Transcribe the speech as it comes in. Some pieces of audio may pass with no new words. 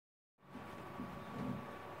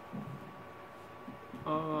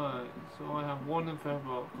Alright, so I have one and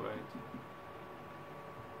forever upgrade.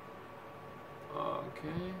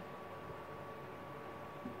 Okay.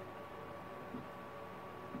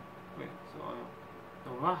 Wait, so I have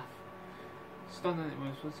the Wrath. Stun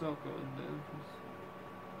enemies for circle and the influence.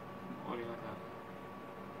 What do you got that?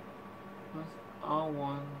 That's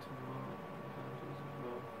R1 to move.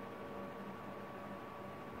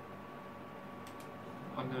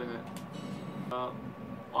 I'm doing it.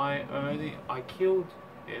 I killed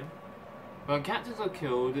him. When captains are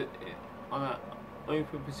killed on an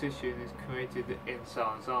open position is created in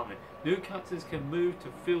Sauron's army. New captains can move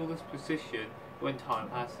to fill this position when time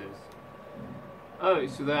passes. Oh,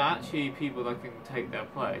 so there are actually people that can take their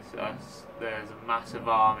place. There's a massive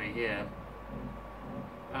army here.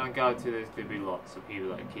 And I guarantee there's going to be lots of people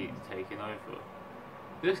that keep taking over.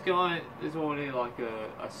 This guy is already like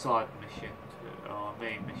a side mission, or a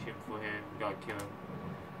main mission for him. We gotta kill him.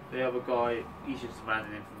 The other guy, he's just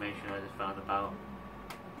random information I just found about.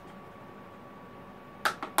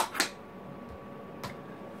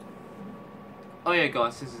 Oh yeah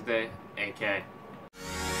guys, this is the AK.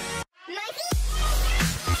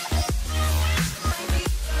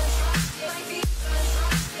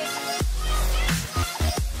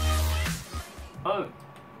 Oh!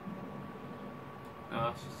 No,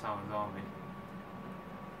 that's just Sauron's army.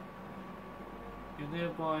 You're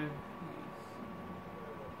nearby.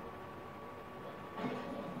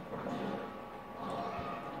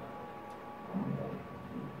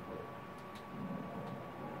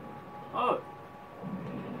 Oh!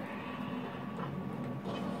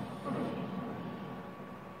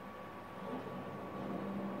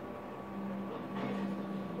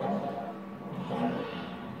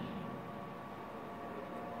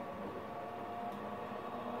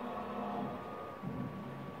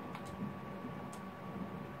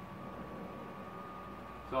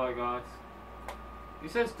 Sorry guys. He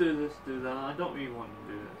says do this, do that. I don't really want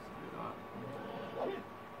to do this, do that.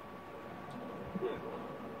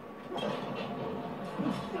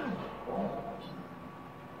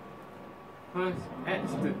 First,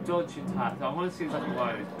 X the dodge attack. I want to see if I can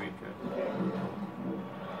ride this creature.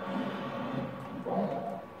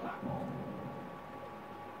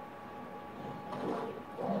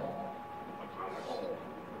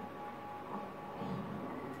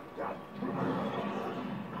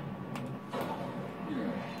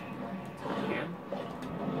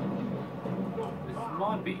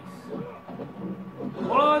 My beast.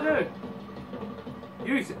 What do I do?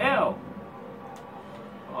 Use L.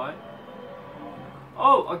 Alright.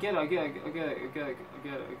 Oh, I get it.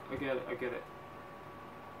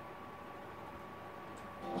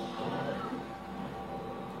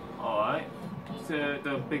 Alright. So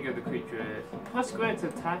the bigger the creature is. Press square to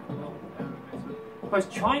attack. Press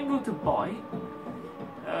triangle to bite.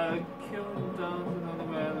 Kill down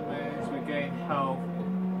another enemies. Regain health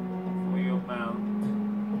for your mount.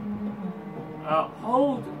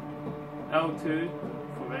 Hold L2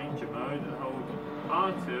 for ranger mode and hold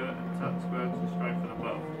R2 and tap square to strengthen them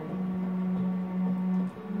both.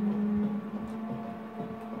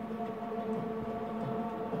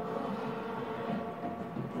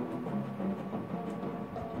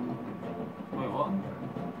 Wait, what?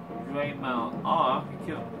 Grey mount. I can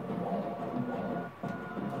kill him.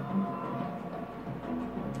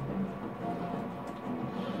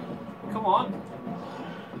 Come on.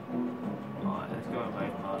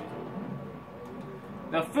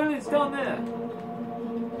 Now Philly's down there.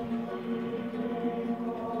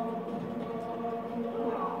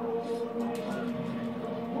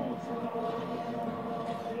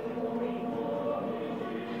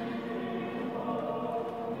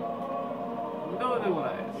 No idea what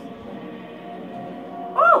that is.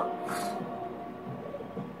 Oh!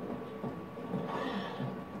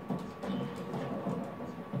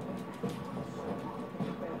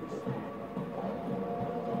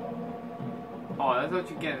 Oh, that's what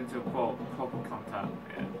you get into a proper contact,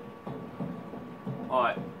 yeah.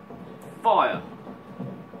 Alright. Fire!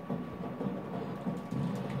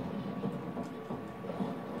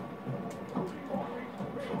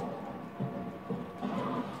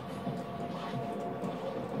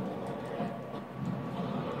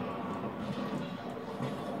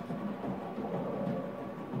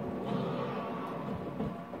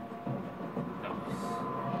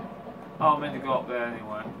 Oh, I'm meant to go up there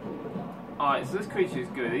anyway. Alright, so this creature is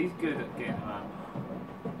good. He's good at getting around.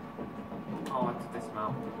 Oh, I want to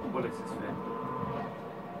dismount. What is this thing?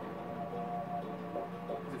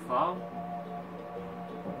 Is it far?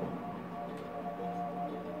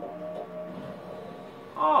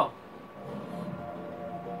 Oh!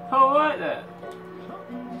 Alright there!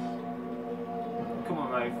 Come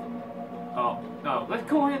on, Rafe. Oh, no, let's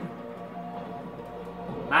call him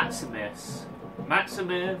Maximus.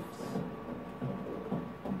 Maximus,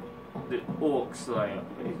 the Orc Slayer.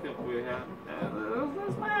 He's got weird hand.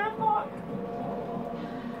 That's my hand mark.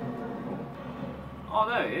 Oh,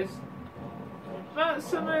 there he is.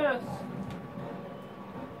 Maximus!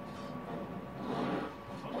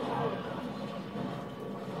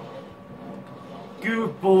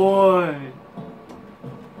 Good boy!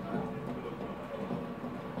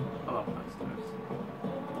 I love Maximus.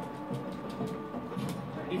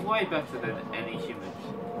 He's way better than any human.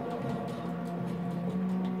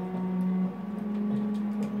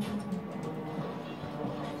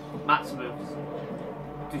 Maximus.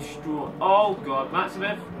 Destroy. Oh god,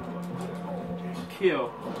 Maximus.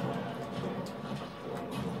 Kill.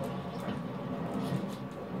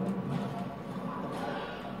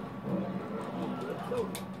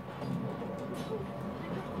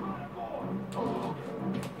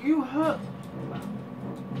 You hurt.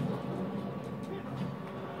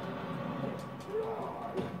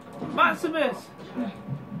 Maximus.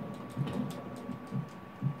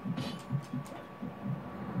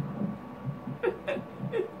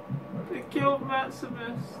 They killed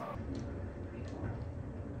Maximus.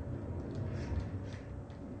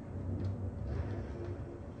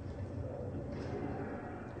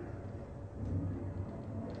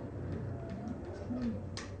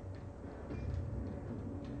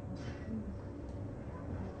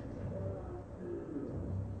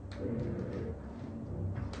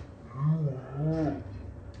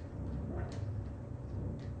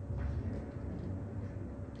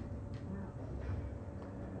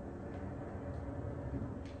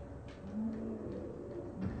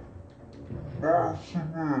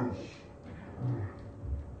 Maximus!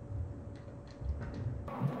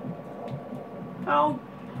 How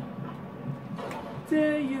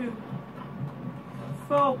dare you,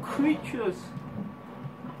 foul creatures!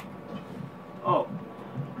 Oh.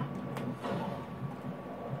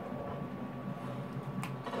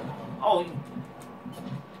 Oh.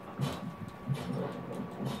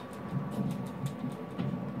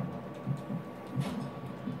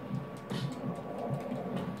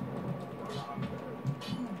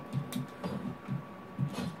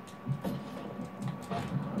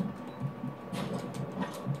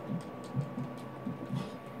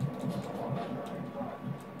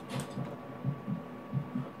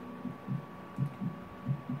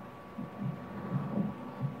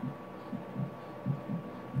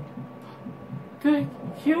 They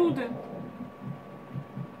killed him.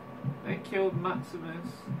 They killed Maximus.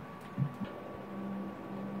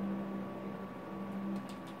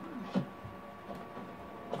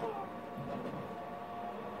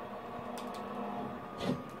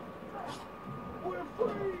 We're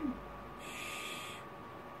free! Shh.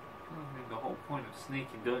 I mean the whole point of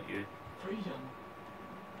sneaking, don't you? Freedom.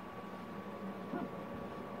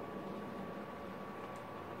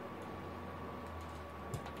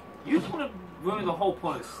 You just want to ruin the whole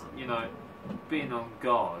point of, you know, being on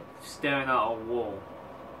guard, staring at a wall.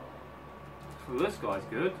 Well, this guy's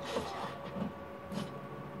good.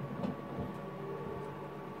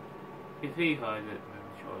 If he heard it, then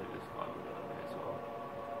surely this guy would have heard it as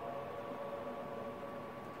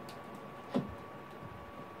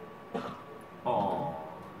well. Oh,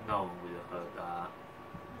 no one would have heard that.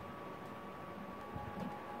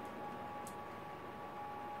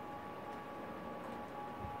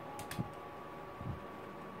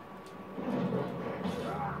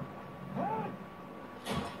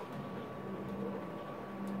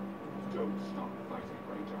 Don't stop fighting,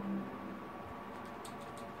 Ranger.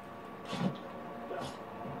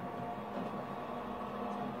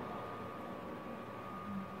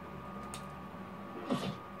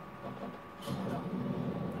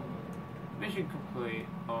 Mission complete,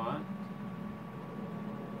 alright.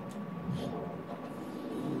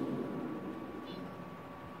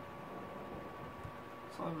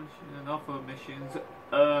 Side mission and other missions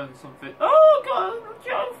earn something. Oh god,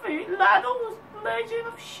 trophy! Ladle's Legend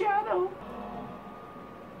of Shadow!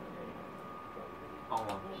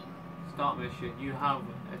 Oh, start mission. You have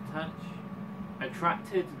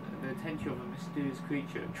attracted the attention of a mysterious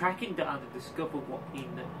creature. Tracking down to discover what he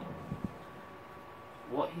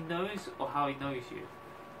knows or how he knows you.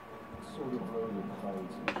 Sort of rolling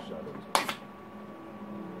clouds and shadows.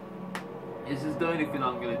 This is the only thing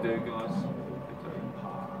I'm gonna do, guys.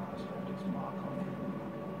 Past and its mark on you.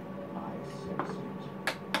 I sense it.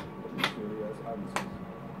 Mysterious answers.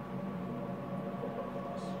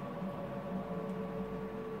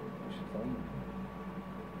 We should find them.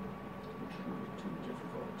 Which would be too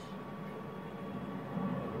difficult.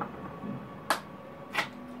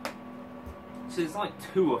 So it's like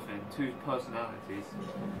two of him, two personalities.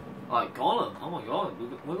 Like Gollum, oh my god,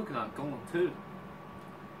 we're looking at Gollum too.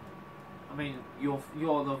 I mean, you're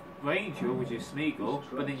the Ranger, which is Smeagol,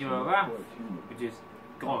 but then you're a Wrath, which is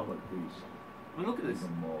Gollum. I mean, look at this.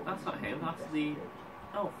 That's not him, that's the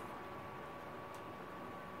elf.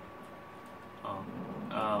 Oh,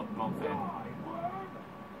 wrong thing.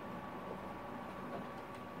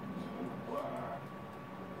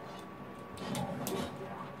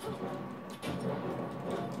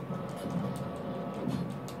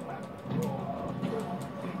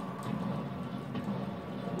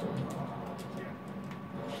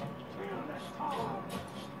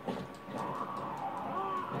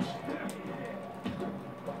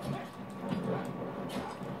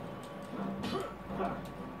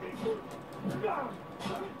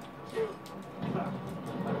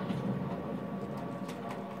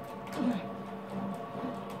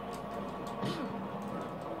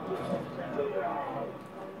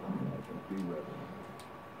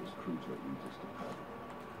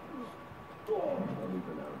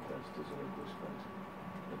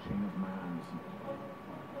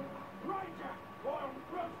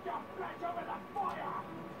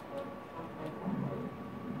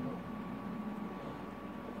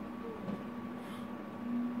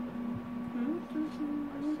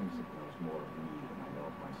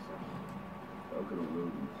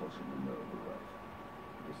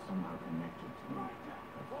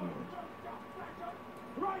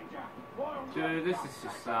 Dude, this is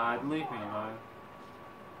just sad. Leave me alone.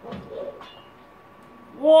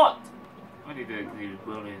 What? I only did because he was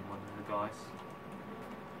bullying one of the guys.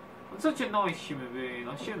 I'm such a nice human being.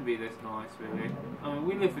 I shouldn't be this nice, really. I mean,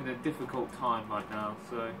 we live in a difficult time right now,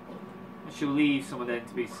 so I should leave some of them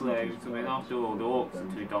to be slaves. I mean, after all, the orcs are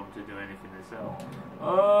too dumb to do anything themselves.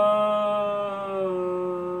 Oh,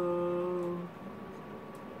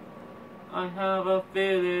 I have a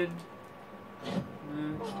feeling.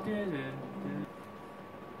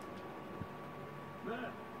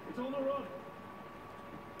 It's on the run.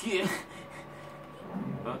 Get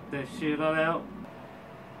Fuck this shit out.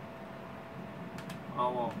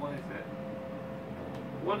 Oh, what is it?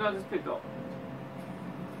 What did I just pick up?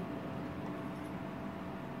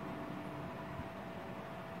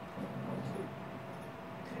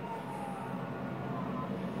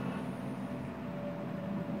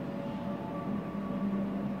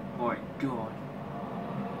 Oh my god.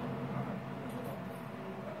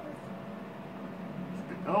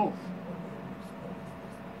 It's the elf.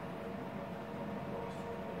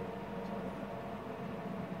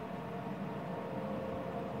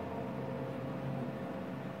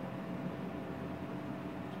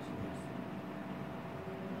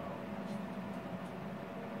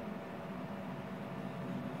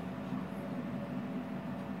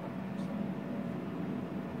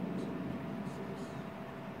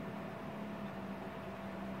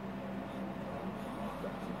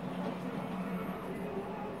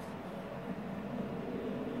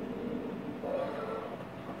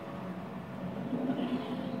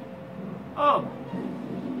 Oh!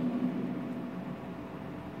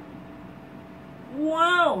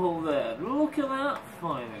 Wow there! Look at that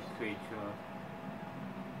fine creature.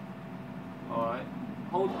 Alright.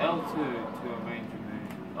 Hold L2 to arrange a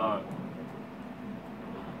move. Alright.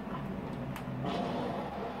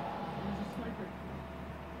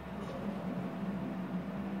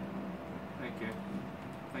 Thank you.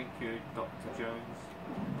 Thank you, Dr. Jones.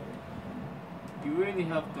 You really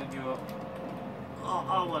have done your... Oh,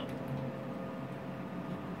 I want...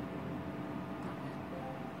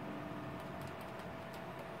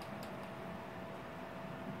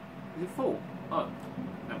 Is it full? Oh,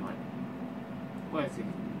 never mind. Where is he? They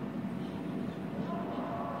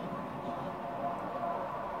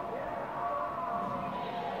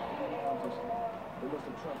must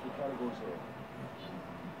have trapped the caragors here.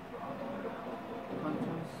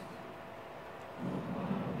 Hunters.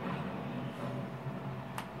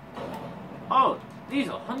 Oh, these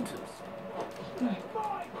are hunters.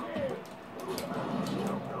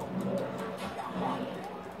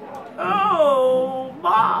 Oh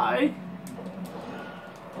my!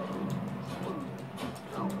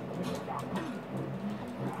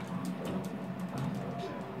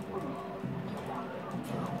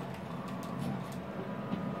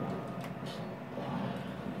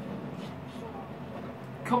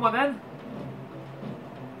 Come on then.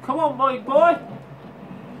 Come on, my boy.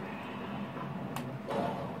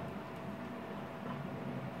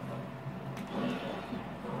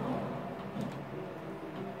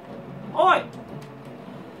 Oi!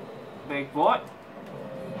 Big boy.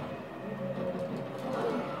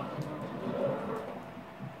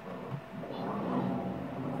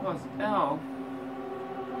 What's L?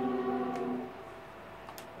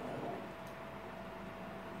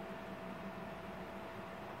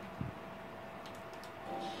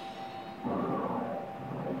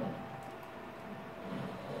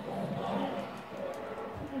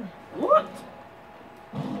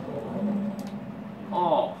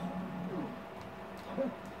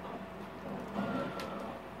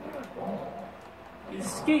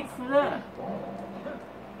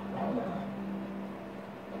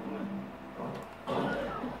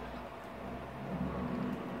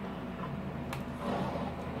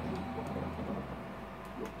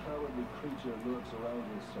 creature lurks around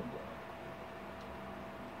here somewhere.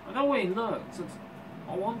 I know where he lurks.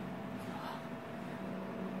 I want.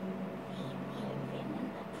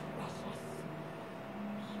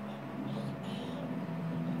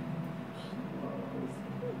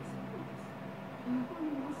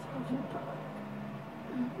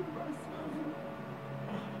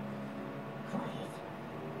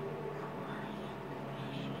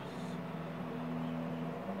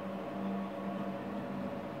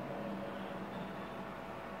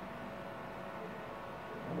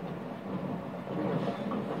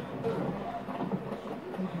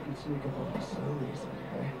 Sneak up on me so easily,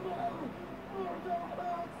 eh?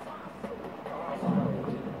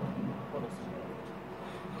 What is it?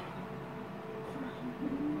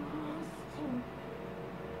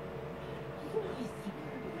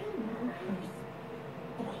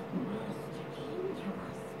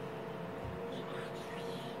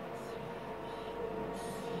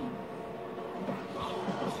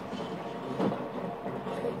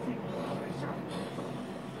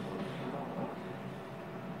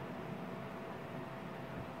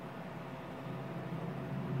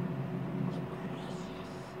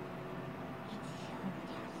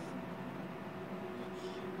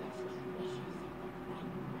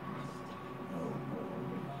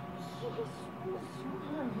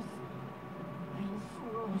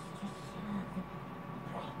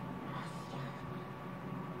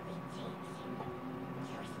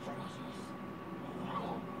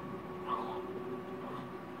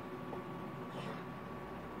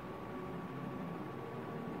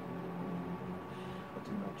 I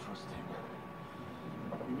do not trust him.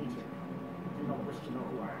 You need him. Do not wish to know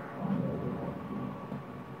who I am.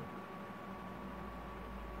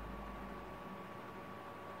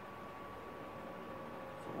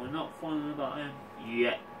 So we're not finding about him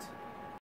yet.